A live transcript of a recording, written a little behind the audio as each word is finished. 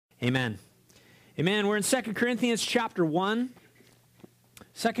Amen. Amen. We're in 2 Corinthians chapter 1.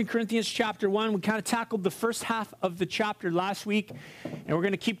 2 Corinthians chapter 1. We kind of tackled the first half of the chapter last week, and we're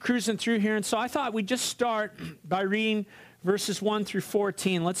going to keep cruising through here. And so I thought we'd just start by reading verses 1 through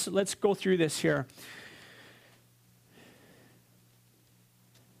 14. Let's go through this here.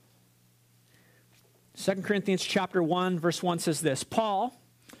 Second Corinthians chapter 1, verse 1 says this, Paul,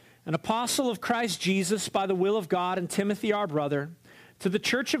 an apostle of Christ Jesus by the will of God, and Timothy our brother, to the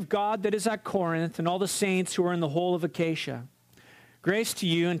church of God that is at Corinth, and all the saints who are in the whole of Achaia. Grace to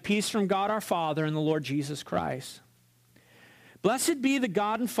you and peace from God our Father and the Lord Jesus Christ. Blessed be the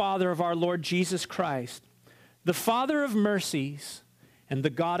God and Father of our Lord Jesus Christ, the Father of mercies and the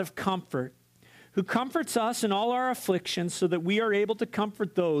God of comfort, who comforts us in all our afflictions so that we are able to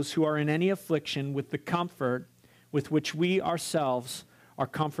comfort those who are in any affliction with the comfort with which we ourselves are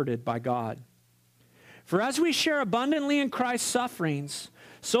comforted by God. For as we share abundantly in Christ's sufferings,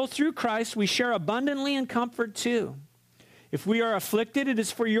 so through Christ we share abundantly in comfort too. If we are afflicted, it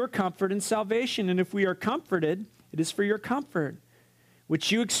is for your comfort and salvation, and if we are comforted, it is for your comfort,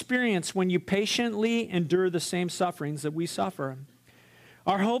 which you experience when you patiently endure the same sufferings that we suffer.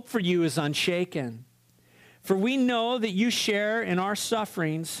 Our hope for you is unshaken, for we know that you share in our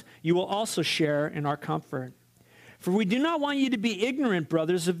sufferings, you will also share in our comfort. For we do not want you to be ignorant,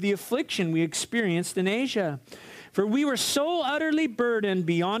 brothers, of the affliction we experienced in Asia. For we were so utterly burdened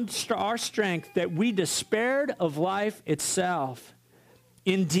beyond our strength that we despaired of life itself.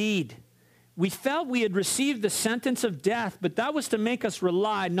 Indeed, we felt we had received the sentence of death, but that was to make us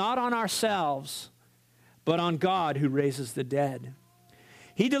rely not on ourselves, but on God who raises the dead.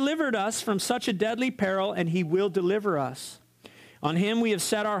 He delivered us from such a deadly peril, and he will deliver us. On him we have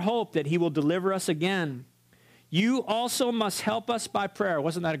set our hope that he will deliver us again. You also must help us by prayer.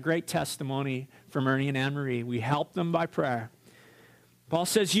 Wasn't that a great testimony from Ernie and Anne-Marie? We helped them by prayer. Paul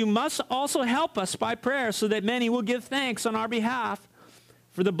says, you must also help us by prayer so that many will give thanks on our behalf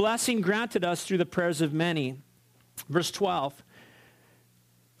for the blessing granted us through the prayers of many. Verse 12,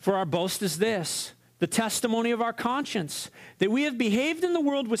 for our boast is this, the testimony of our conscience, that we have behaved in the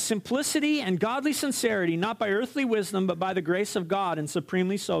world with simplicity and godly sincerity, not by earthly wisdom, but by the grace of God, and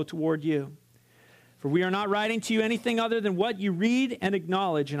supremely so toward you. For we are not writing to you anything other than what you read and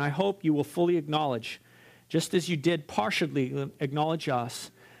acknowledge, and I hope you will fully acknowledge, just as you did partially acknowledge us,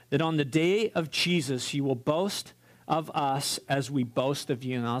 that on the day of Jesus you will boast of us as we boast of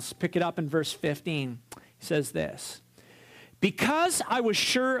you. Now let's pick it up in verse 15. He says this, because I was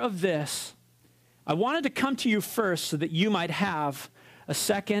sure of this, I wanted to come to you first so that you might have a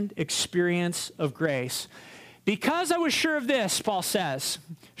second experience of grace. Because I was sure of this, Paul says.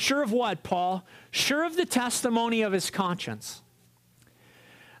 Sure of what, Paul? Sure of the testimony of his conscience.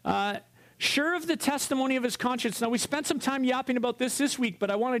 Sure of the testimony of his conscience. Now, we spent some time yapping about this week,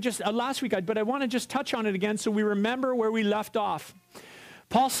 but I want to just, last week, but I want to just touch on it again so we remember where we left off.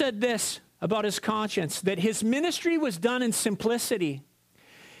 Paul said this about his conscience, that his ministry was done in simplicity.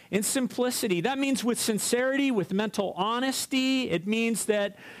 In simplicity. That means with sincerity, with mental honesty. It means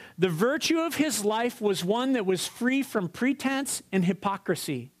that the virtue of his life was one that was free from pretense and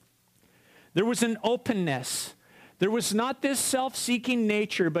hypocrisy. There was an openness. There was not this self-seeking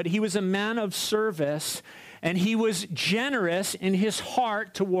nature, but he was a man of service, and he was generous in his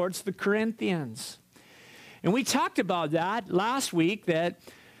heart towards the Corinthians. And we talked about that last week,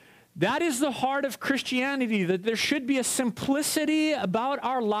 that is the heart of Christianity, that there should be a simplicity about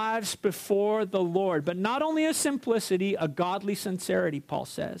our lives before the Lord. But not only a simplicity, a godly sincerity, Paul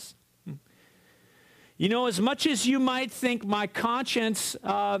says. You know, as much as you might think my conscience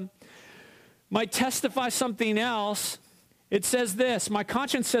might testify something else, it says this. My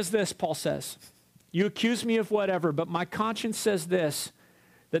conscience says this, Paul says. You accuse me of whatever, but my conscience says this,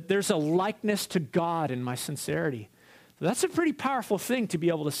 that there's a likeness to God in my sincerity. That's a pretty powerful thing to be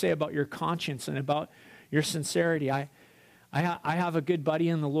able to say about your conscience and about your sincerity. I have a good buddy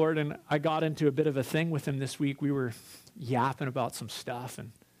in the Lord, and I got into a bit of a thing with him this week. We were yapping about some stuff,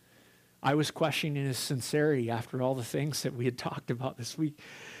 and I was questioning his sincerity after all the things that we had talked about this week.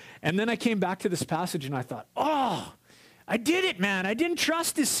 And then I came back to this passage, and I thought, oh, I did it, man. I didn't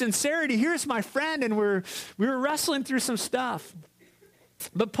trust his sincerity. Here's my friend, and we were wrestling through some stuff.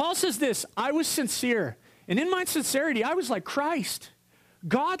 But Paul says this, I was sincere. And in my sincerity, I was like Christ,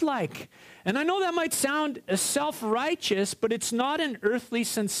 God-like. And I know that might sound self-righteous, but it's not an earthly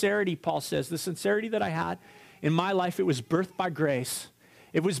sincerity, Paul says. The sincerity that I had in my life, it was birthed by grace.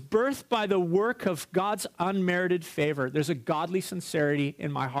 It was birthed by the work of God's unmerited favor. There's a godly sincerity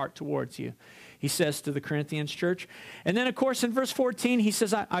in my heart towards you. he says to the Corinthians church. And then, of course, in verse 14, he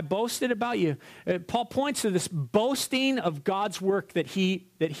says, I boasted about you. Paul points to this boasting of God's work that he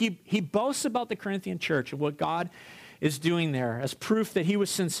boasts about the Corinthian church and what God is doing there as proof that he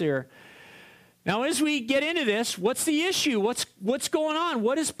was sincere. Now, as we get into this, what's the issue? What's going on?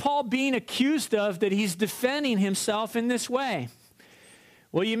 What is Paul being accused of that he's defending himself in this way?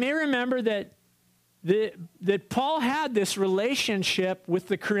 Well, you may remember that Paul had this relationship with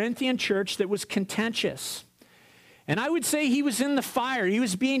the Corinthian church that was contentious. And I would say he was in the fire. He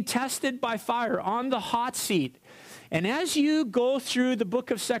was being tested by fire on the hot seat. And as you go through the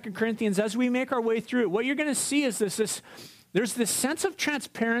book of 2 Corinthians, as we make our way through it, what you're going to see is there's this sense of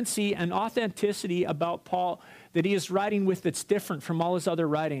transparency and authenticity about Paul that he is writing with that's different from all his other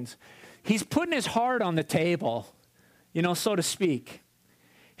writings. He's putting his heart on the table, so to speak.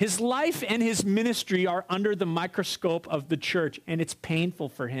 His life and his ministry are under the microscope of the church, and it's painful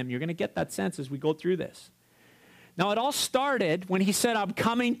for him. You're going to get that sense as we go through this. Now, it all started when he said, I'm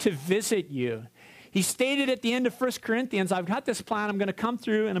coming to visit you. He stated at the end of 1 Corinthians, I've got this plan. I'm going to come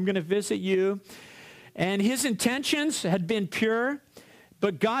through, and I'm going to visit you. And his intentions had been pure,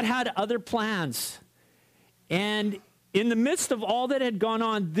 but God had other plans. And in the midst of all that had gone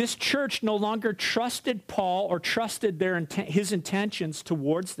on, this church no longer trusted Paul or trusted his intentions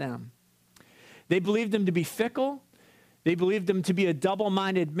towards them. They believed him to be fickle. They believed him to be a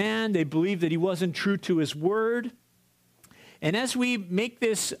double-minded man. They believed that he wasn't true to his word. And as we make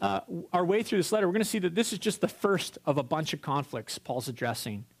this our way through this letter, we're going to see that this is just the first of a bunch of conflicts Paul's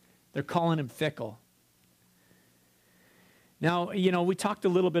addressing. They're calling him fickle. Now, we talked a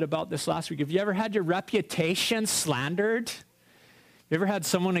little bit about this last week. Have you ever had your reputation slandered? Have you ever had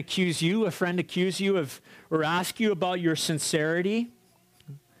someone accuse you, a friend accuse you of, or ask you about your sincerity?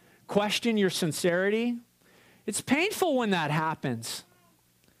 Question your sincerity? It's painful when that happens.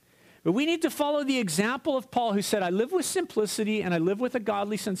 But we need to follow the example of Paul, who said, I live with simplicity and I live with a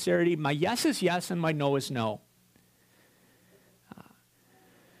godly sincerity. My yes is yes and my no is no.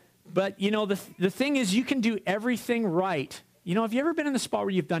 But, the thing is, you can do everything right. Have you ever been in the spot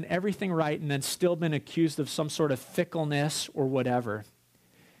where you've done everything right and then still been accused of some sort of fickleness or whatever?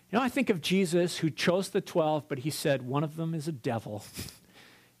 I think of Jesus, who chose the 12, but he said one of them is a devil.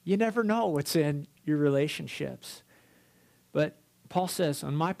 You never know what's in your relationships. But Paul says,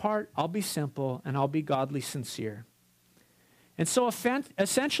 on my part, I'll be simple and I'll be godly sincere. And so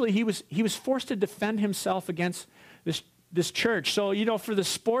essentially he was forced to defend himself against this church. So, for the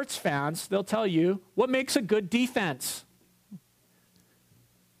sports fans, they'll tell you, what makes a good defense?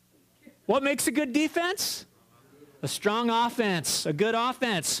 What makes a good defense? A strong offense, a good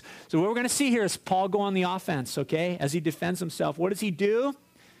offense. So what we're going to see here is Paul go on the offense, okay, as he defends himself. What does he do?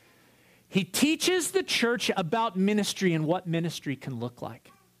 He teaches the church about ministry and what ministry can look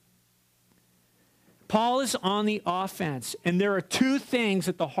like. Paul is on the offense, and there are two things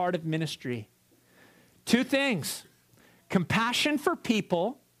at the heart of ministry. Two things. Compassion for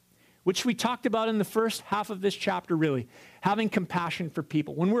people, which we talked about in the first half of this chapter, really. Having compassion for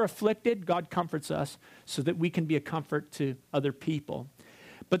people. When we're afflicted, God comforts us so that we can be a comfort to other people.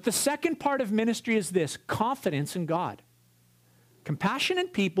 But the second part of ministry is this: confidence in God. Compassion in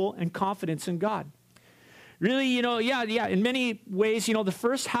people and confidence in God. Really, in many ways, the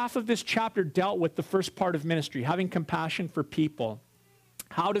first half of this chapter dealt with the first part of ministry, having compassion for people.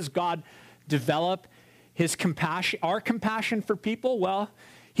 How does God develop his compassion, our compassion for people? Well,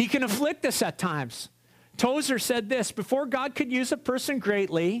 he can afflict us at times. Tozer said this: before God could use a person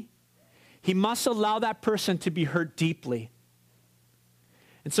greatly, he must allow that person to be hurt deeply.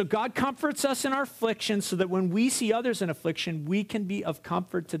 And so God comforts us in our affliction so that when we see others in affliction, we can be of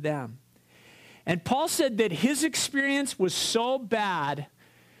comfort to them. And Paul said that his experience was so bad,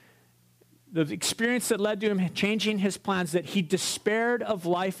 the experience that led to him changing his plans, that he despaired of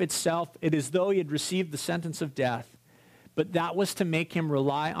life itself. It is as though he had received the sentence of death. But that was to make him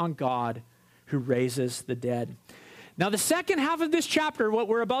rely on God, who raises the dead. Now, the second half of this chapter, what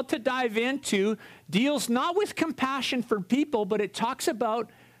we're about to dive into, deals not with compassion for people, but it talks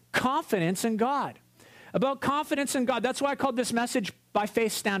about confidence in God. About confidence in God. That's why I called this message, By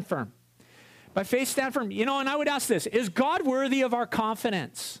Faith Stand Firm. By faith stand firm. And I would ask this: is God worthy of our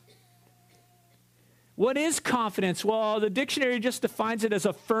confidence? What is confidence? Well, the dictionary just defines it as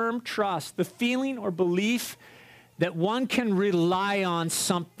a firm trust, the feeling or belief that one can rely on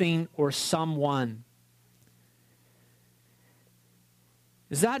something or someone.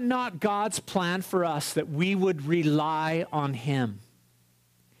 Is that not God's plan for us, that we would rely on him?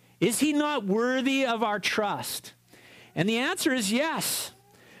 Is he not worthy of our trust? And the answer is yes.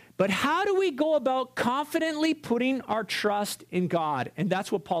 But how do we go about confidently putting our trust in God? And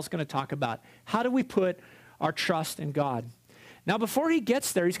that's what Paul's going to talk about. How do we put our trust in God? Now, before he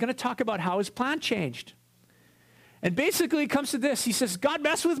gets there, he's going to talk about how his plan changed. And basically, it comes to this. He says, God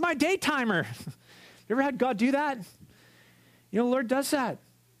messed with my day timer. You ever had God do that? You know, the Lord does that.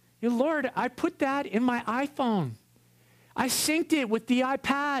 You know, Lord, I put that in my iPhone. I synced it with the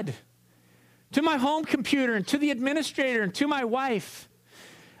iPad to my home computer and to the administrator and to my wife.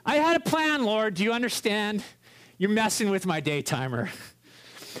 I had a plan, Lord. Do you understand? You're messing with my day timer.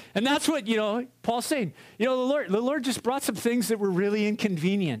 And that's what, Paul's saying. The Lord just brought some things that were really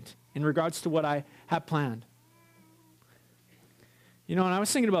inconvenient in regards to what I had planned. And I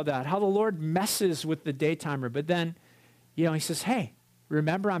was thinking about that, how the Lord messes with the day timer. But then, he says, hey,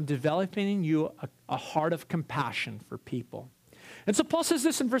 remember, I'm developing in you a heart of compassion for people. And so Paul says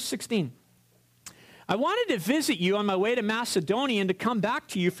this in verse 16. I wanted to visit you on my way to Macedonia and to come back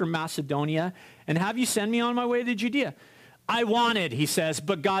to you from Macedonia and have you send me on my way to Judea. I wanted, he says,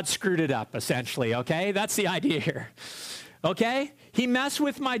 but God screwed it up, essentially, okay? That's the idea here, okay? He messed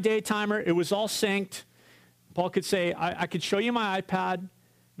with my day timer. It was all synced. Paul could say, I could show you my iPad,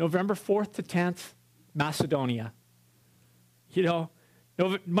 November 4th to 10th, Macedonia.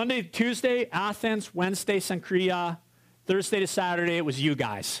 Monday to Tuesday, Athens, Wednesday, Cenchrea, Thursday to Saturday, it was you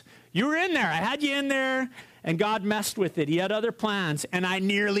guys. You were in there. I had you in there, and God messed with it. He had other plans, and I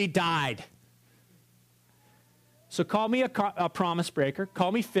nearly died. So call me a promise breaker.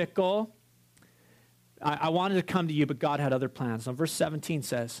 Call me fickle. I wanted to come to you, but God had other plans. Now, verse 17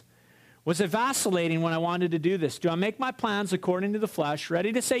 says, was I vacillating when I wanted to do this? Do I make my plans according to the flesh,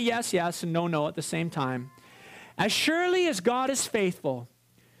 ready to say yes, yes, and no, no at the same time? As surely as God is faithful,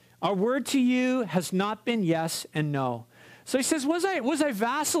 our word to you has not been yes and no. So he says, was I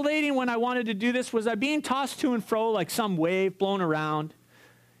vacillating when I wanted to do this? Was I being tossed to and fro like some wave blown around?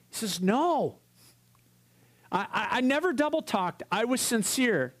 He says, no. I never double talked. I was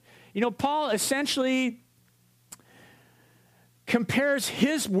sincere. Paul essentially compares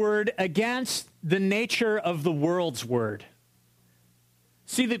his word against the nature of the world's word.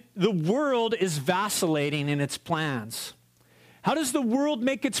 See, the world is vacillating in its plans. How does the world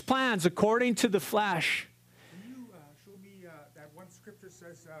make its plans? According to the flesh. Can you show me that one scripture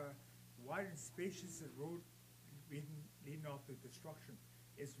says, wide and spacious is the road leading off to destruction?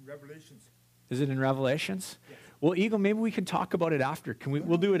 It's in Revelations. Is it in Revelations? Yes. Well, Eagle, maybe we can talk about it after.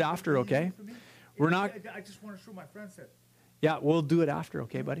 We'll do it after, okay? We're not. I just want to show my friends that. Yeah, we'll do it after,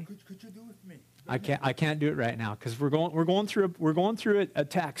 okay, buddy? Could you do it for me? I can't do it right now because we're going through a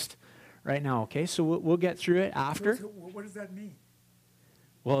text right now, okay? So we'll get through it after. So what does that mean?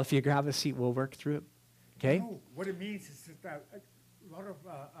 Well, if you grab a seat, we'll work through it, okay? No, what it means is that a lot of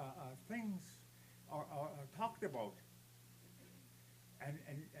things are talked about, and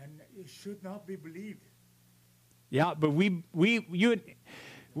it should not be believed. Yeah, but you and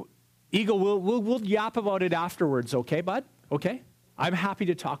Eagle, we'll yap about it afterwards, okay, bud? Okay? I'm happy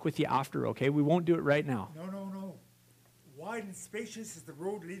to talk with you after, okay? We won't do it right now. No. Wide and spacious is the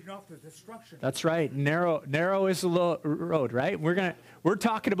road leading off to destruction. That's right. Narrow is the road, right? We're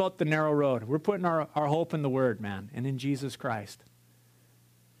talking about the narrow road. We're putting our hope in the Word, man, and in Jesus Christ.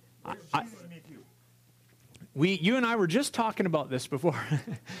 What does Jesus mean to you? You and I were just talking about this before. Hey,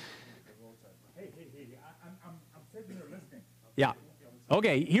 I'm sitting here listening. Yeah.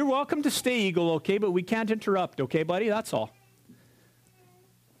 Okay, you're welcome to stay, Eagle, okay, but we can't interrupt, okay, buddy? That's all.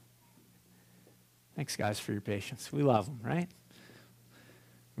 Thanks, guys, for your patience. We love them, right?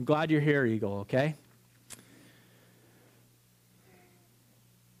 I'm glad you're here, Eagle, okay?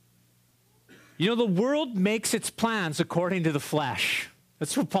 The world makes its plans according to the flesh.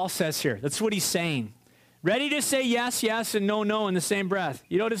 That's what Paul says here. That's what he's saying. Ready to say yes, yes, and no, no in the same breath.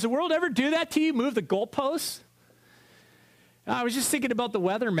 Does the world ever do that to you? Move the goalposts? I was just thinking about the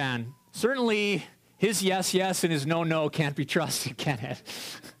weatherman. Certainly, his yes, yes, and his no, no can't be trusted, can it?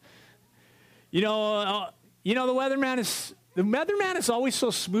 The weatherman is always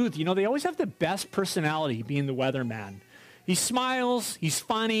so smooth. They always have the best personality being the weatherman. He smiles, he's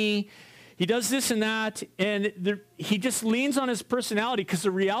funny, he does this and that, and he just leans on his personality because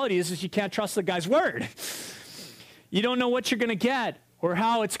the reality is you can't trust the guy's word. You don't know what you're going to get or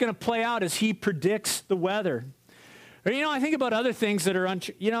how it's going to play out as he predicts the weather. Or, I think about other things that are,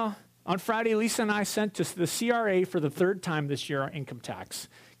 on Friday, Lisa and I sent to the CRA for the third time this year our income tax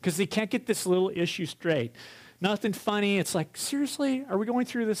because they can't get this little issue straight. Nothing funny. It's like, seriously, are we going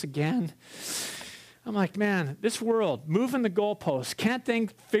through this again? I'm like, man, this world, moving the goalposts, can't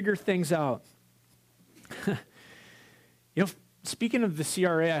figure things out. speaking of the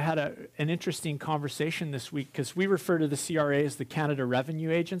CRA, I had an interesting conversation this week because we refer to the CRA as the Canada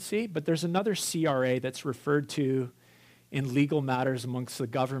Revenue Agency, but there's another CRA that's referred to in legal matters amongst the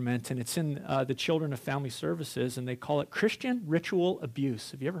government, and it's in the Children of Family Services, and they call it Christian Ritual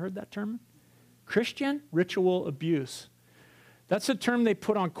Abuse. Have you ever heard that term? Christian Ritual Abuse. That's a term they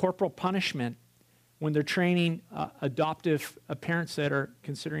put on corporal punishment when they're training adoptive parents that are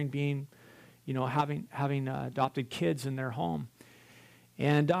considering being, having adopted kids in their home.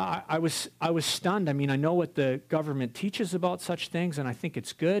 And I was stunned. I mean, I know what the government teaches about such things, and I think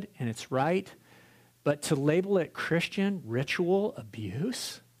it's good and it's right. But to label it Christian ritual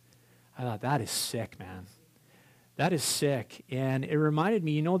abuse, I thought, that is sick, man. That is sick. And it reminded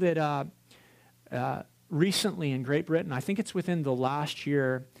me, that recently in Great Britain, I think it's within the last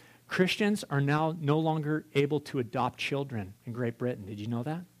year, Christians are now no longer able to adopt children in Great Britain. Did you know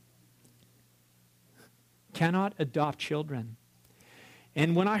that? Cannot adopt children.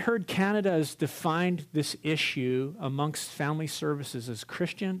 And when I heard Canada has defined this issue amongst family services as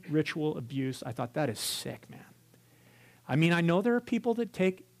Christian ritual abuse, I thought, that is sick, man. I mean, I know there are people that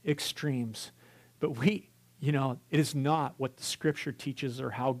take extremes, but it is not what the Scripture teaches or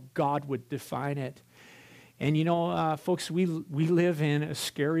how God would define it. And folks, we live in a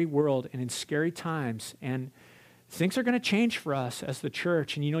scary world and in scary times, and things are going to change for us as the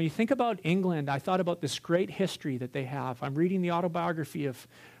church. And you think about England, I thought about this great history that they have. I'm reading the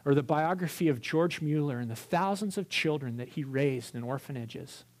biography of George Mueller and the thousands of children that he raised in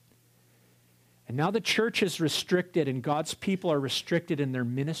orphanages. And now the church is restricted, and God's people are restricted in their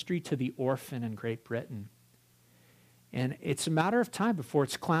ministry to the orphan in Great Britain. And it's a matter of time before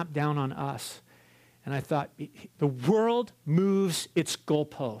it's clamped down on us. And I thought, the world moves its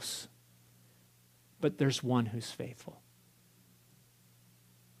goalposts, but there's one who's faithful.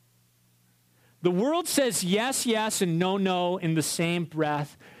 The world says yes, yes, and no, no in the same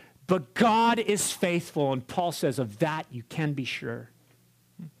breath, but God is faithful, and Paul says of that you can be sure.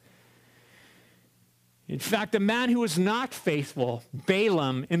 In fact, a man who was not faithful,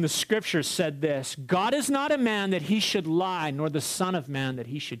 Balaam, in the Scriptures said this: God is not a man that he should lie, nor the son of man that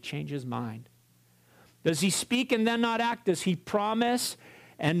he should change his mind. Does he speak and then not act? Does he promise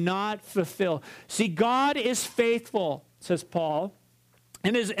and not fulfill? See, God is faithful, says Paul.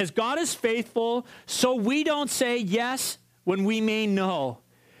 And as God is faithful, so we don't say yes when we mean no.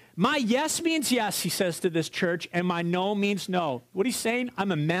 My yes means yes, he says to this church, and my no means no. What he's saying,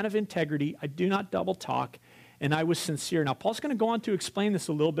 I'm a man of integrity. I do not double talk, and I was sincere. Now, Paul's going to go on to explain this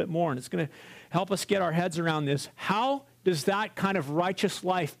a little bit more, and it's going to help us get our heads around this. How does that kind of righteous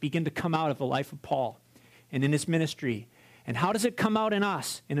life begin to come out of the life of Paul and in his ministry? And how does it come out in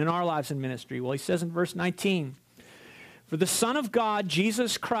us and in our lives in ministry? Well, he says in verse 19, for the Son of God,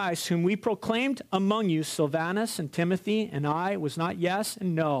 Jesus Christ, whom we proclaimed among you, Silvanus and Timothy and I, was not yes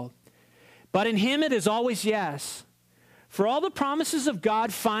and no, but in him it is always yes. For all the promises of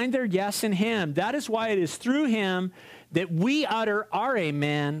God find their yes in him. That is why it is through him that we utter our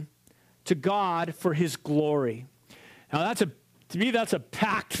amen to God for his glory. Now to me, that's a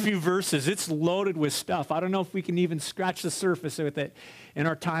packed few verses. It's loaded with stuff. I don't know if we can even scratch the surface with it in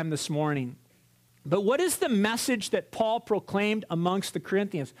our time this morning. But what is the message that Paul proclaimed amongst the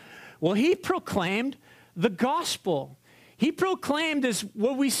Corinthians? Well, he proclaimed the gospel. He proclaimed as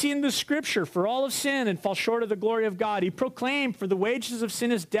what we see in the Scripture, for all have sinned and fall short of the glory of God. He proclaimed, for the wages of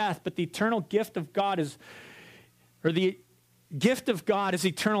sin is death, but the eternal gift of God is, the gift of God is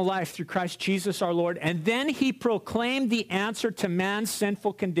eternal life through Christ Jesus our Lord. And then he proclaimed the answer to man's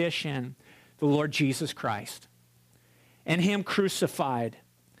sinful condition, the Lord Jesus Christ, and him crucified.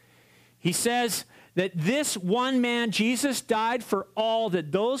 He says that this one man, Jesus, died for all,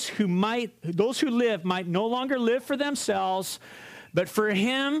 that those who live might no longer live for themselves, but for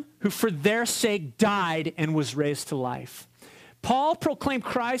him who for their sake died and was raised to life. Paul proclaimed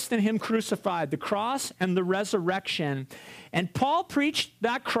Christ and him crucified, the cross and the resurrection. And Paul preached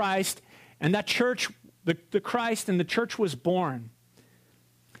that Christ and that church, the Christ, and the church was born.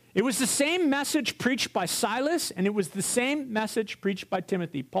 It was the same message preached by Silas, and it was the same message preached by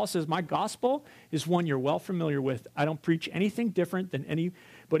Timothy. Paul says, my gospel is one you're well familiar with. I don't preach anything different than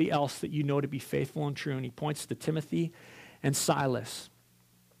anybody else that you know to be faithful and true. And he points to Timothy and Silas.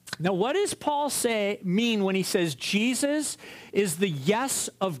 Now, what does Paul mean when he says Jesus is the yes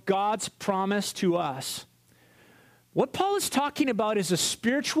of God's promise to us? What Paul is talking about is a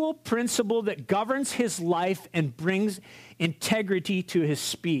spiritual principle that governs his life and brings integrity to his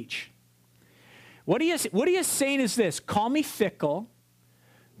speech. What he is saying is this: call me fickle,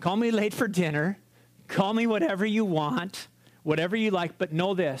 call me late for dinner, call me whatever you want, whatever you like, but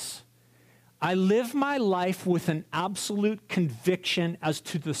know this: I live my life with an absolute conviction as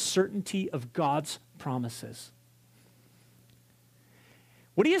to the certainty of God's promises.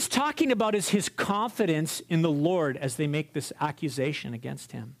 What he is talking about is his confidence in the Lord as they make this accusation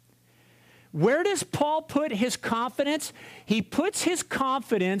against him. Where does Paul put his confidence? He puts his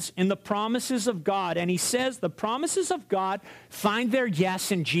confidence in the promises of God, and he says the promises of God find their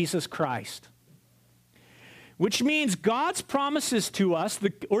yes in Jesus Christ. Which means God's promises to us,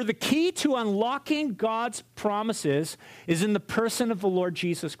 the key to unlocking God's promises is in the person of the Lord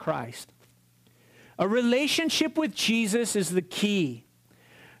Jesus Christ. A relationship with Jesus is the key.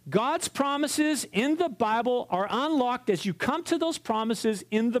 God's promises in the Bible are unlocked as you come to those promises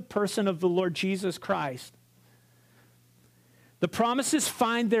in the person of the Lord Jesus Christ. The promises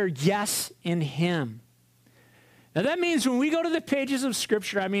find their yes in him. Now that means when we go to the pages of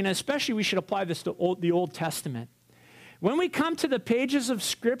Scripture, especially we should apply this to the Old Testament. When we come to the pages of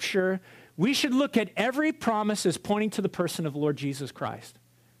Scripture, we should look at every promise as pointing to the person of the Lord Jesus Christ.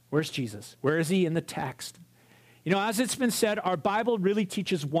 Where's Jesus? Where is he in the text? As it's been said, our Bible really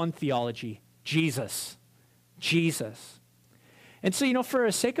teaches one theology, Jesus. Jesus. And so, for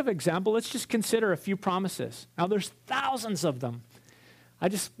the sake of example, let's just consider a few promises. Now, there's thousands of them. I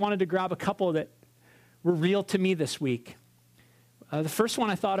just wanted to grab a couple that were real to me this week. The first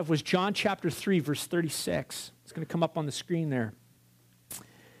one I thought of was John chapter 3, verse 36. It's going to come up on the screen there.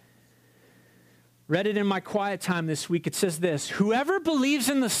 Read it in my quiet time this week. It says this, whoever believes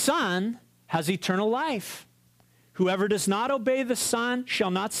in the Son has eternal life. Whoever does not obey the Son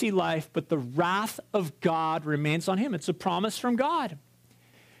shall not see life, but the wrath of God remains on him. It's a promise from God.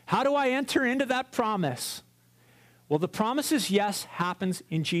 How do I enter into that promise? Well, the promise is yes, happens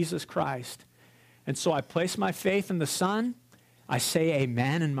in Jesus Christ. And so I place my faith in the Son. I say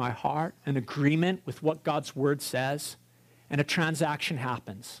amen in my heart, an agreement with what God's word says, and a transaction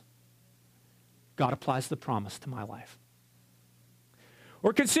happens. God applies the promise to my life.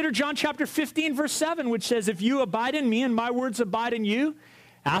 Or consider John chapter 15, verse 7, which says, if you abide in me and my words abide in you,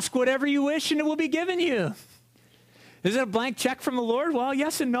 ask whatever you wish and it will be given you. Is it a blank check from the Lord? Well,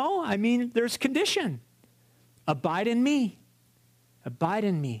 yes and no. There's condition. Abide in me. Abide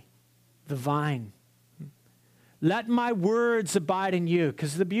in me, the vine. Let my words abide in you.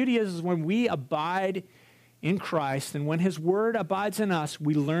 Because the beauty is when we abide in Christ and when his word abides in us,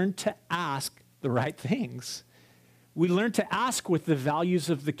 we learn to ask the right things. We learn to ask with the values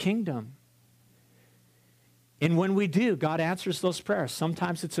of the kingdom. And when we do, God answers those prayers.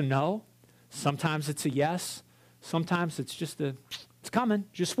 Sometimes it's a no. Sometimes it's a yes. Sometimes it's just it's coming.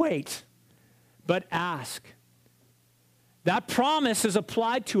 Just wait. But ask. That promise is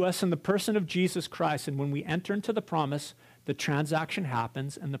applied to us in the person of Jesus Christ. And when we enter into the promise, the transaction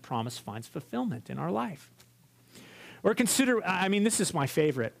happens and the promise finds fulfillment in our life. Or consider, this is my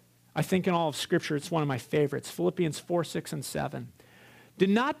favorite. I think in all of Scripture, it's one of my favorites. Philippians 4, 6, and 7. Do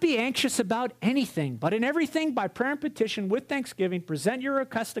not be anxious about anything, but in everything, by prayer and petition, with thanksgiving, present your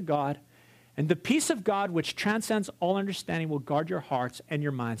request to God, and the peace of God, which transcends all understanding, will guard your hearts and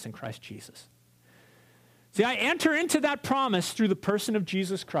your minds in Christ Jesus. See, I enter into that promise through the person of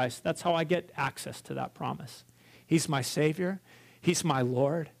Jesus Christ. That's how I get access to that promise. He's my Savior. He's my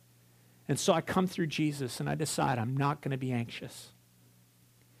Lord. And so I come through Jesus, and I decide I'm not going to be anxious.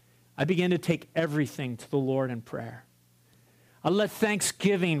 I begin to take everything to the Lord in prayer. I let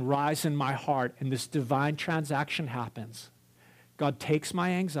thanksgiving rise in my heart, and this divine transaction happens. God takes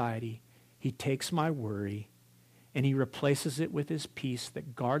my anxiety, he takes my worry, and he replaces it with his peace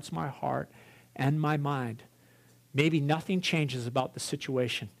that guards my heart and my mind. Maybe nothing changes about the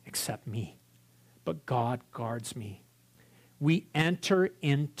situation except me, but God guards me. We enter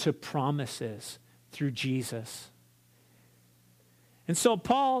into promises through Jesus. And so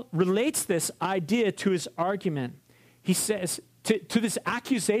Paul relates this idea to his argument. He says, to this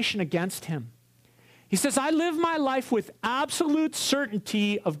accusation against him. He says, I live my life with absolute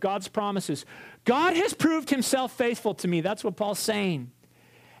certainty of God's promises. God has proved himself faithful to me. That's what Paul's saying.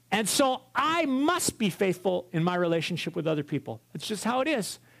 And so I must be faithful in my relationship with other people. It's just how it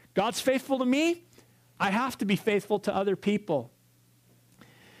is. God's faithful to me. I have to be faithful to other people.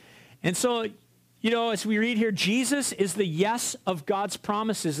 And so, as we read here, Jesus is the yes of God's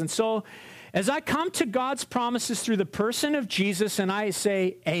promises. And so as I come to God's promises through the person of Jesus and I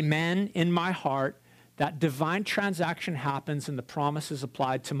say amen in my heart, that divine transaction happens and the promise is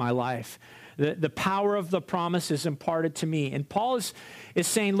applied to my life. The power of the promise is imparted to me. And Paul is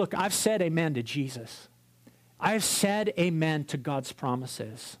saying, look, I've said amen to Jesus. I've said amen to God's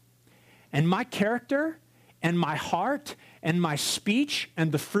promises. And my character and my heart and my speech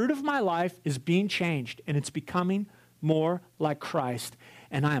and the fruit of my life is being changed, and it's becoming more like Christ.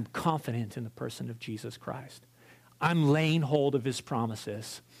 and I am confident in the person of Jesus Christ. I'm laying hold of his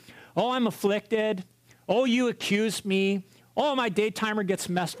promises. Oh, I'm afflicted. Oh, you accuse me. Oh, my day timer gets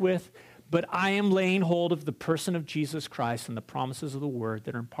messed with. But I am laying hold of the person of Jesus Christ and the promises of the word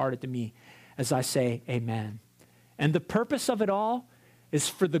that are imparted to me as I say amen. And the purpose of it all is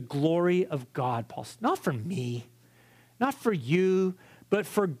for the glory of God, Paul says. Not for me, not for you, but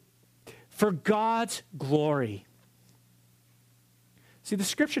for God's glory. See, the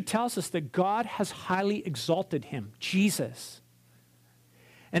scripture tells us that God has highly exalted him, Jesus,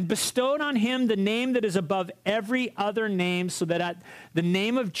 and bestowed on him the name that is above every other name, so that at the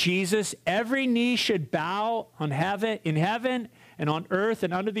name of Jesus, every knee should bow in heaven and on earth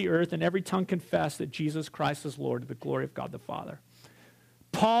and under the earth, and every tongue confess that Jesus Christ is Lord, to the glory of God the Father.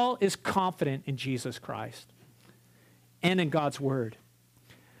 Paul is confident in Jesus Christ and in God's word.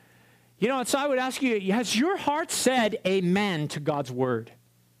 You know, and so I would ask you, has your heart said amen to God's word?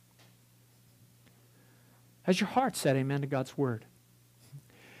 Has your heart said amen to God's word?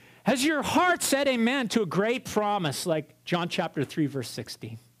 Has your heart said amen to a great promise like John chapter 3, verse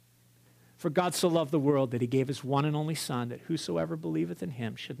 16? For God so loved the world that he gave his one and only Son, that whosoever believeth in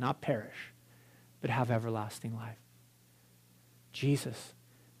him should not perish, but have everlasting life. Jesus,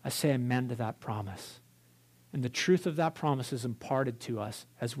 I say amen to that promise. And the truth of that promise is imparted to us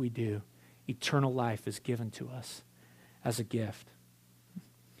as we do. Eternal life is given to us as a gift.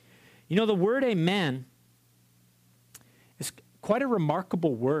 You know, the word amen is quite a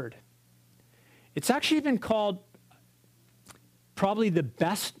remarkable word. It's actually been called probably the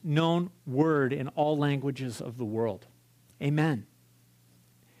best known word in all languages of the world. Amen.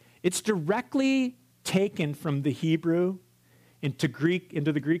 It's directly taken from the Hebrew into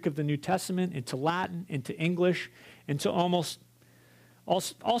the Greek of the New Testament, into Latin, into English, into almost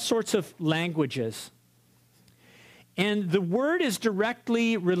all sorts of languages. And the word is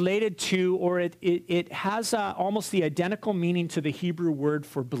directly related to, or it has almost the identical meaning to the Hebrew word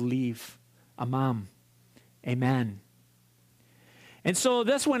for believe, amam, amen. And so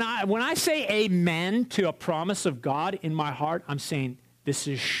that's when I say amen to a promise of God in my heart, I'm saying, this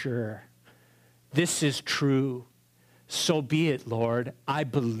is sure. This is true. So be it, Lord. I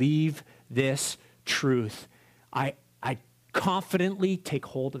believe this truth. I confidently take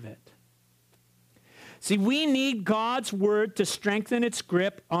hold of it. See, we need God's word to strengthen its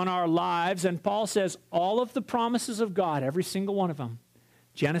grip on our lives. And Paul says all of the promises of God, every single one of them,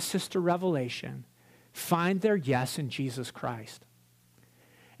 Genesis to Revelation, find their yes in Jesus Christ.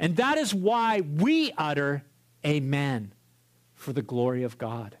 And that is why we utter amen for the glory of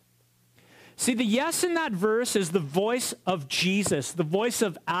God. See, the yes in that verse is the voice of Jesus, the voice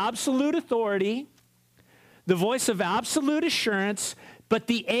of absolute authority, the voice of absolute assurance, but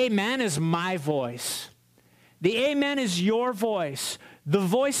the amen is my voice. The amen is your voice, the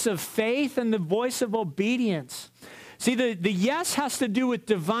voice of faith and the voice of obedience. See, the yes has to do with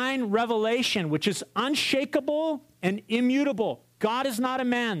divine revelation, which is unshakable and immutable. God is not a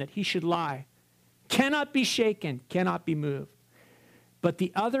man that he should lie, cannot be shaken, cannot be moved. But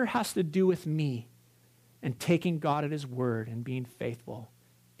the other has to do with me and taking God at his word and being faithful.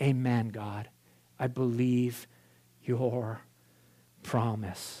 Amen, God. I believe your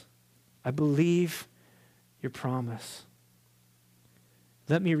promise. I believe your promise.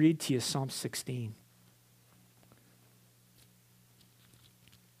 Let me read to you Psalm 16.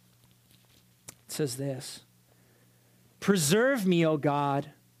 It says this: preserve me, O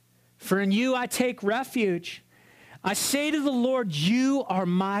God, for in you I take refuge. I say to the Lord, you are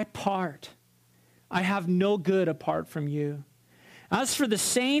my part. I have no good apart from you. As for the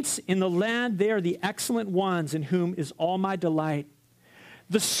saints in the land, they are the excellent ones in whom is all my delight.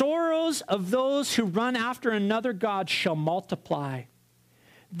 The sorrows of those who run after another god shall multiply.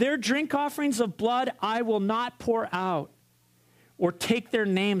 Their drink offerings of blood I will not pour out, or take their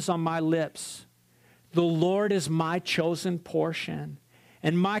names on my lips. The Lord is my chosen portion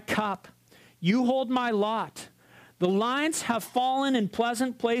and my cup. You hold my lot. The lines have fallen in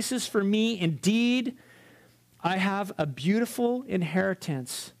pleasant places for me. Indeed, I have a beautiful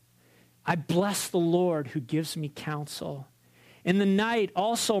inheritance. I bless the Lord who gives me counsel. In the night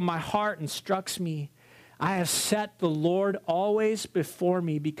also my heart instructs me. I have set the Lord always before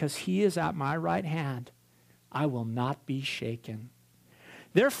me, because he is at my right hand. I will not be shaken.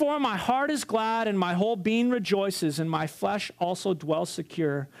 Therefore my heart is glad and my whole being rejoices, and my flesh also dwells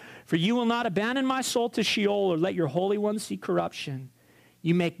secure. For you will not abandon my soul to Sheol, or let your Holy One see corruption.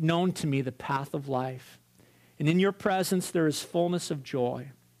 You make known to me the path of life, and in your presence there is fullness of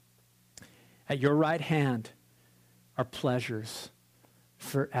joy. At your right hand are pleasures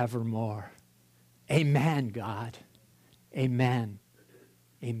forevermore. Amen, God. Amen.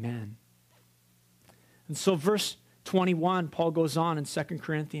 Amen. And so verse 21, Paul goes on in 2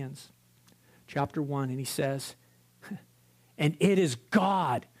 Corinthians chapter 1, and he says, and it is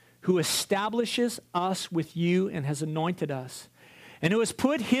God who establishes us with you and has anointed us, and who has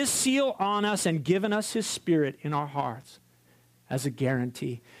put his seal on us and given us his Spirit in our hearts as a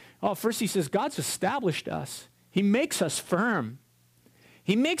guarantee. Oh, first he says, God's established us. He makes us firm.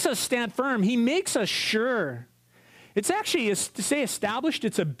 He makes us stand firm. He makes us sure. It's actually, to say established,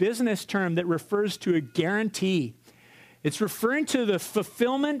 it's a business term that refers to a guarantee. It's referring to the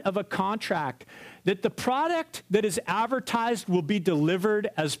fulfillment of a contract, that the product that is advertised will be delivered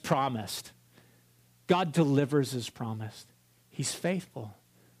as promised. God delivers as promised. He's faithful.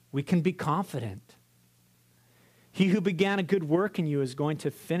 We can be confident. He who began a good work in you is going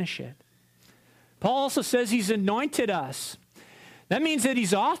to finish it. Paul also says he's anointed us. That means that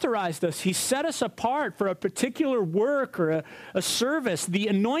he's authorized us. He set us apart for a particular work or a service. The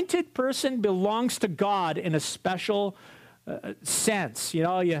anointed person belongs to God in a special sense. You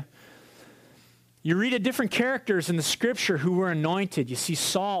know, you read of different characters in the scripture who were anointed. You see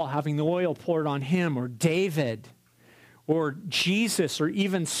Saul having the oil poured on him, or David, or Jesus, or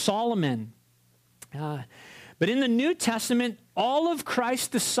even Solomon. But in the New Testament, all of Christ's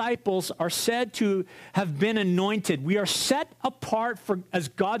disciples are said to have been anointed. We are set apart as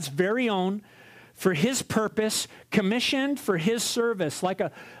God's very own for his purpose, commissioned for his service, like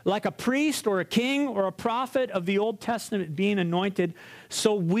a priest or a king or a prophet of the Old Testament being anointed.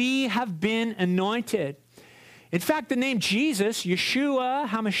 So we have been anointed. In fact, the name Jesus, Yeshua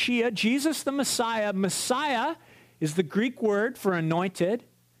HaMashiach, Jesus the Messiah, Messiah is the Greek word for anointed.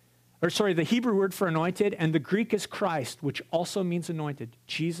 The Hebrew word for anointed, and the Greek is Christ, which also means anointed.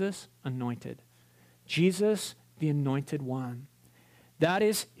 Jesus, anointed. Jesus, the anointed one. That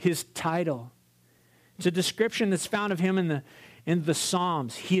is his title. It's a description that's found of him in the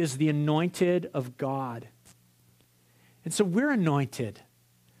Psalms. He is the anointed of God. And so we're anointed.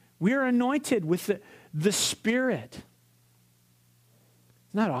 We are anointed with the Spirit.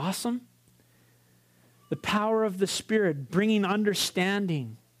 Isn't that awesome? The power of the Spirit bringing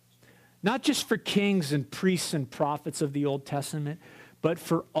understanding. Not just for kings and priests and prophets of the Old Testament, but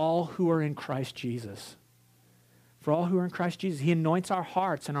for all who are in Christ Jesus. For all who are in Christ Jesus. He anoints our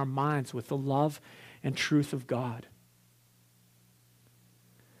hearts and our minds with the love and truth of God.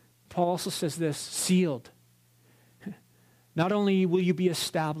 Paul also says this, sealed. Not only will you be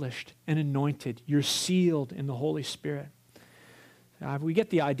established and anointed, you're sealed in the Holy Spirit. We get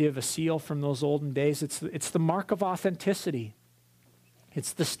the idea of a seal from those olden days. It's the mark of authenticity.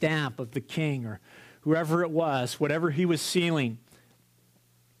 It's the stamp of the king or whoever it was, whatever he was sealing.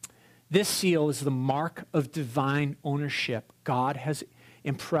 This seal is the mark of divine ownership God has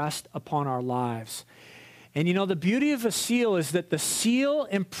impressed upon our lives. And you know, the beauty of a seal is that the seal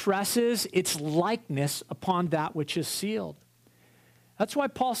impresses its likeness upon that which is sealed. That's why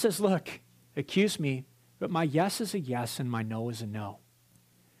Paul says, look, accuse me, but my yes is a yes and my no is a no.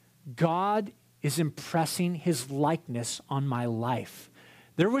 God is impressing his likeness on my life.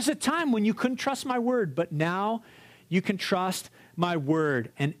 There was a time when you couldn't trust my word, but now you can trust my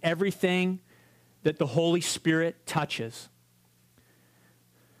word and everything that the Holy Spirit touches.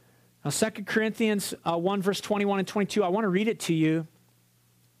 Now, 2 Corinthians 1, verse 21 and 22, I want to read it to you.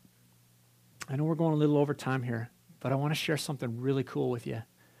 I know we're going a little over time here, but I want to share something really cool with you.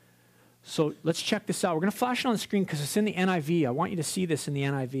 So let's check this out. We're going to flash it on the screen because it's in the NIV. I want you to see this in the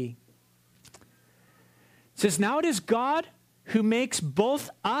NIV. It says, now it is God who makes both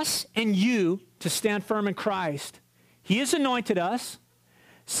us and you to stand firm in Christ. He has anointed us,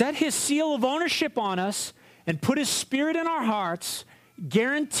 set his seal of ownership on us, and put his Spirit in our hearts,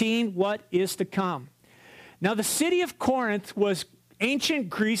 guaranteeing what is to come. Now, the city of Corinth was ancient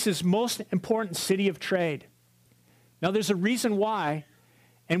Greece's most important city of trade. Now, there's a reason why,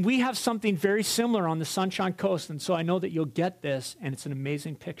 and we have something very similar on the Sunshine Coast, and so I know that you'll get this, and it's an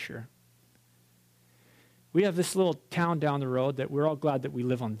amazing picture. We have this little town down the road that we're all glad that we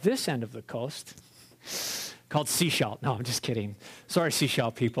live on this end of the coast called Sechelt. No, I'm just kidding. Sorry,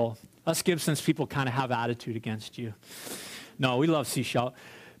 Sechelt people. Us Gibson's people kind of have attitude against you. No, we love Sechelt.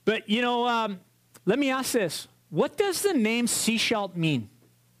 But, you know, let me ask this. What does the name Sechelt mean?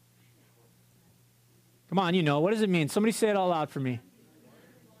 Come on, you know. What does it mean? Somebody say it all loud for me.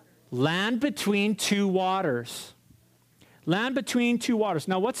 Land between two waters. Land between two waters.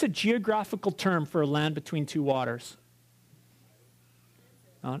 Now, what's a geographical term for a land between two waters?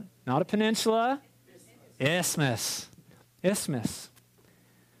 Not a peninsula. Isthmus. Isthmus.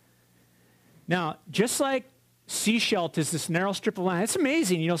 Now, just like Sechelt is this narrow strip of land, it's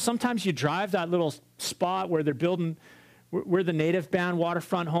amazing. You know, sometimes you drive that little spot where they're building where the native band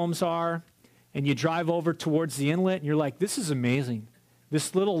waterfront homes are, and you drive over towards the inlet, and you're like, this is amazing.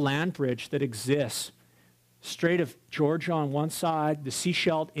 This little land bridge that exists, Strait of Georgia on one side, the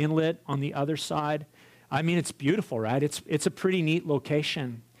Sechelt Inlet on the other side. I mean, it's beautiful, right? It's a pretty neat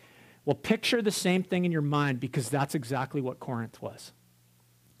location. Well, picture the same thing in your mind, because that's exactly what Corinth was.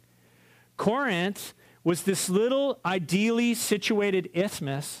 Corinth was this little ideally situated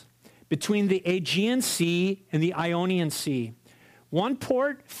isthmus between the Aegean Sea and the Ionian Sea. One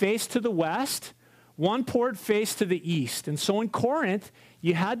port faced to the west, one port faced to the east. And so in Corinth,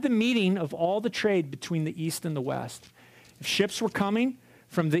 you had the meeting of all the trade between the east and the west. If ships were coming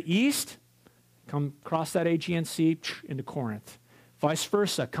from the east, come across that Aegean Sea into Corinth. Vice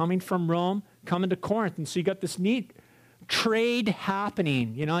versa, coming from Rome, coming to Corinth. And so you got this neat trade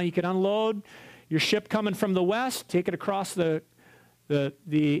happening. You know, you could unload your ship coming from the west, take it across the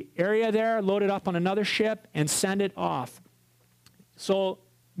area there, load it up on another ship, and send it off. So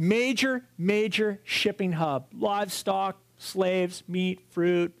major shipping hub. Livestock, slaves, meat,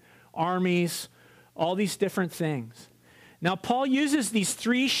 fruit, armies, all these different things. Now, Paul uses these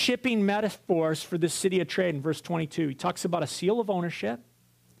three shipping metaphors for this city of trade in verse 22. He talks about a seal of ownership.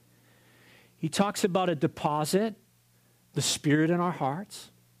 He talks about a deposit, the Spirit in our hearts.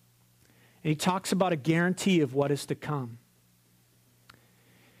 And he talks about a guarantee of what is to come.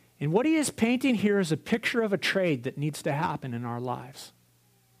 And what he is painting here is a picture of a trade that needs to happen in our lives.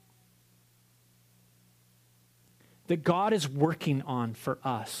 That God is working on for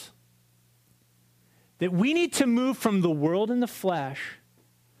us. That we need to move from the world and the flesh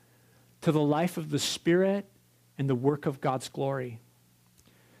to the life of the Spirit and the work of God's glory.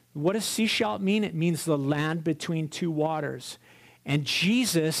 What does Sechelt mean? It means the land between two waters. And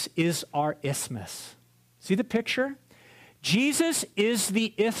Jesus is our isthmus. See the picture? Jesus is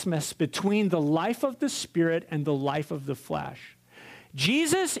the isthmus between the life of the Spirit and the life of the flesh.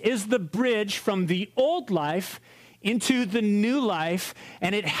 Jesus is the bridge from the old life into the new life,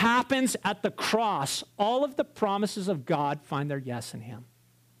 and it happens at the cross. All of the promises of God find their yes in him.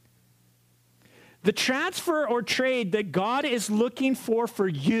 The transfer or trade that God is looking for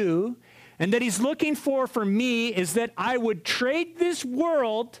you, and that he's looking for me, is that I would trade this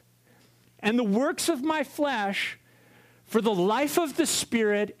world and the works of my flesh for the life of the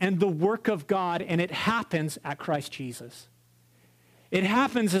Spirit and the work of God, and it happens at Christ Jesus. It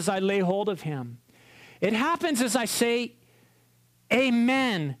happens as I lay hold of him. It happens as I say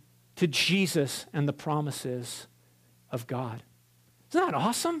amen to Jesus and the promises of God. Isn't that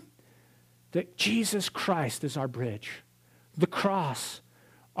awesome? That Jesus Christ is our bridge. The cross,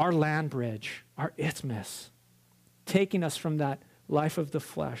 our land bridge, our isthmus, taking us from that life of the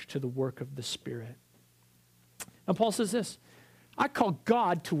flesh to the work of the Spirit. Now, Paul says this, I call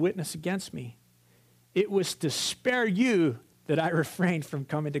God to witness against me. It was to spare you that I refrained from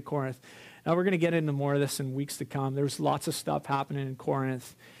coming to Corinth. Now, we're going to get into more of this in weeks to come. There was lots of stuff happening in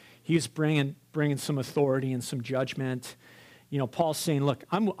Corinth. He was bringing some authority and some judgment. You know, Paul's saying, look,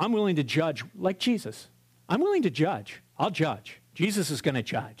 I'm willing to judge like Jesus. I'm willing to judge. I'll judge. Jesus is going to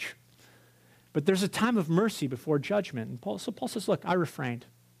judge. But there's a time of mercy before judgment. And so Paul says, look, I refrained.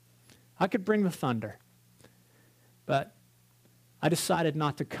 I could bring the thunder. But I decided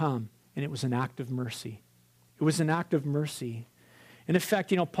not to come, and it was an act of mercy. It was an act of mercy. And in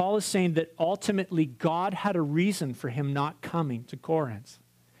fact, you know, Paul is saying that ultimately God had a reason for him not coming to Corinth.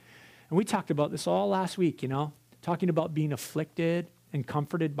 And we talked about this all last week, you know, talking about being afflicted and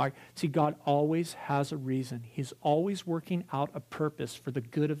comforted by. See, God always has a reason. He's always working out a purpose for the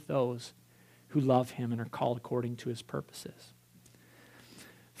good of those who love him and are called according to his purposes.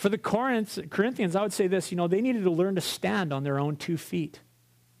 For the Corinthians, I would say this, you know, they needed to learn to stand on their own 2 feet.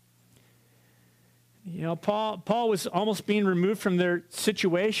 You know, Paul was almost being removed from their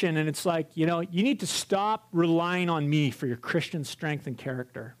situation, and it's like, you know, you need to stop relying on me for your Christian strength and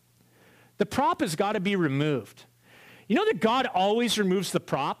character. The prop has got to be removed. You know that God always removes the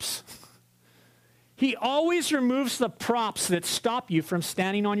props? He always removes the props that stop you from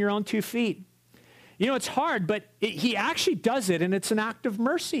standing on your own 2 feet. You know, it's hard, but he actually does it, and it's an act of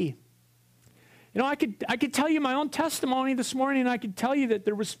mercy. You know, I could tell you my own testimony this morning, and I could tell you that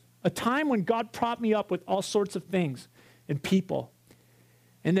there was a time when God propped me up with all sorts of things and people.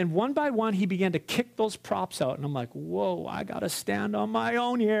 And then one by one, he began to kick those props out, and I'm like, whoa, I got to stand on my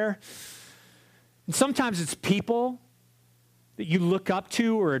own here. And sometimes it's people that you look up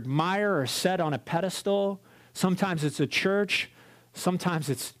to or admire or set on a pedestal. Sometimes it's a church. Sometimes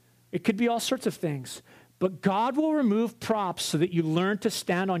it could be all sorts of things. But God will remove props so that you learn to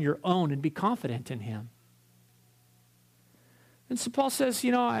stand on your own and be confident in him. And so Paul says,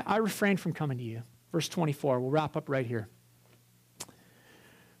 you know, I refrained from coming to you. Verse 24, we'll wrap up right here.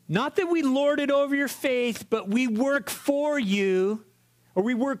 Not that we lord it over your faith, but we work for you, or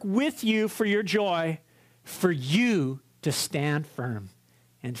we work with you for your joy, for you to stand firm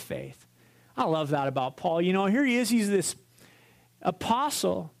in faith. I love that about Paul. You know, here he is. He's this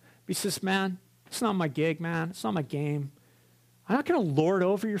apostle. He says, man, it's not my gig, man. It's not my game. I'm not going to lord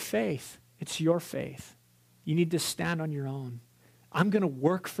over your faith. It's your faith. You need to stand on your own. I'm going to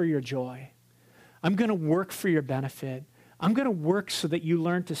work for your joy. I'm going to work for your benefit. I'm going to work so that you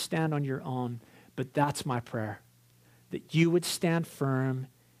learn to stand on your own. But that's my prayer, that you would stand firm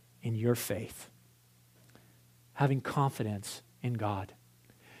in your faith, having confidence in God.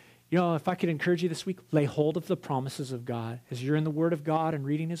 You know, if I could encourage you this week, lay hold of the promises of God. As you're in the Word of God and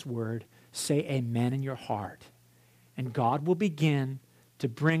reading His Word, say amen in your heart. And God will begin to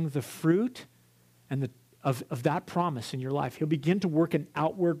bring the fruit and of that promise in your life. He'll begin to work an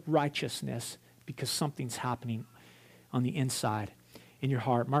outward righteousness because something's happening on the inside in your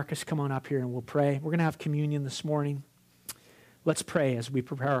heart. Marcus, come on up here and we'll pray. We're going to have communion this morning. Let's pray as we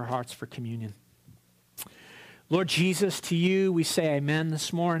prepare our hearts for communion. Lord Jesus, to you we say amen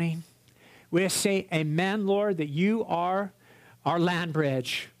this morning. We say amen, Lord, that you are our land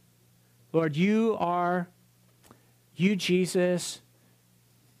bridge. Lord, you, Jesus,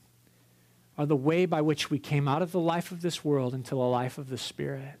 are the way by which we came out of the life of this world into the life of the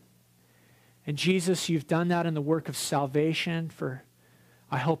Spirit. And Jesus, you've done that in the work of salvation for,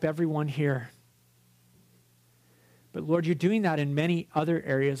 I hope, everyone here. But Lord, you're doing that in many other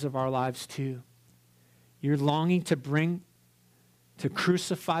areas of our lives too. You're longing to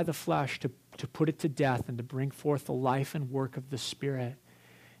crucify the flesh, to put it to death, and to bring forth the life and work of the Spirit.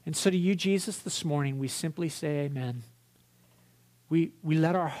 And so to you, Jesus, this morning, we simply say amen. We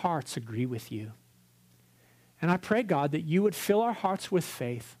let our hearts agree with you. And I pray, God, that you would fill our hearts with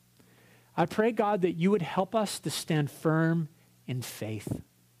faith. I pray, God, that you would help us to stand firm in faith.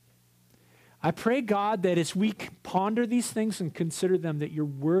 I pray, God, that as we ponder these things and consider them, that your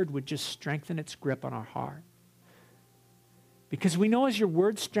word would just strengthen its grip on our heart. Because we know as your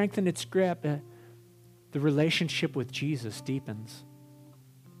word strengthens its grip, the relationship with Jesus deepens.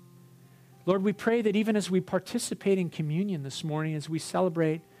 Lord, we pray that even as we participate in communion this morning, as we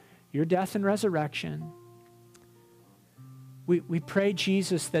celebrate your death and resurrection, we pray,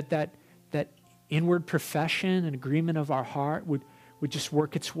 Jesus, that inward profession and agreement of our heart would just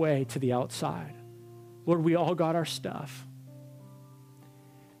work its way to the outside. Lord, we all got our stuff.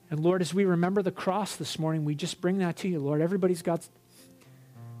 And Lord, as we remember the cross this morning, we just bring that to you. Lord, everybody's got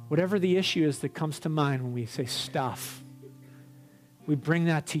whatever the issue is that comes to mind when we say stuff. We bring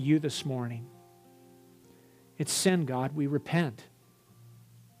that to you this morning. It's sin, God. We repent.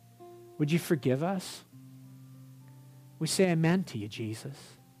 Would you forgive us? We say amen to you, Jesus.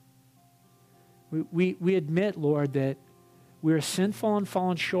 We admit, Lord, that we are sinful and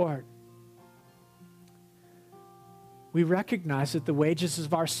fallen short. We recognize that the wages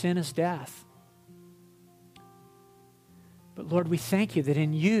of our sin is death. But Lord, we thank you that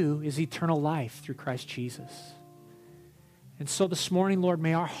in you is eternal life through Christ Jesus. And so this morning, Lord,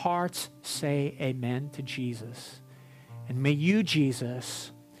 may our hearts say amen to Jesus. And may you,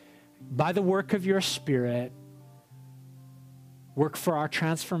 Jesus, by the work of your Spirit, work for our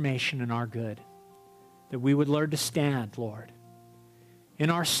transformation and our good. That we would learn to stand, Lord. In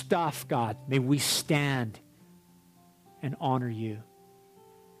our stuff, God, may we stand and honor you.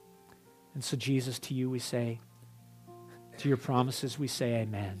 And so, Jesus, to you we say, to your promises we say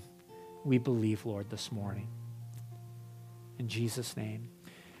amen. We believe, Lord, this morning. In Jesus' name.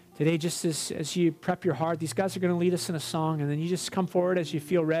 Today, just as you prep your heart, these guys are going to lead us in a song, and then you just come forward as you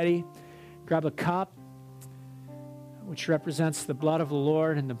feel ready. Grab a cup, which represents the blood of the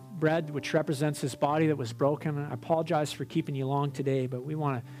Lord, and the bread, which represents his body that was broken. I apologize for keeping you long today, but we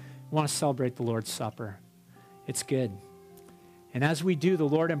want to celebrate the Lord's Supper. It's good. And as we do, the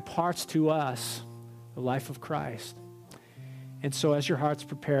Lord imparts to us the life of Christ. And so as your heart's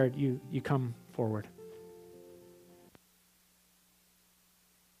prepared, you come forward.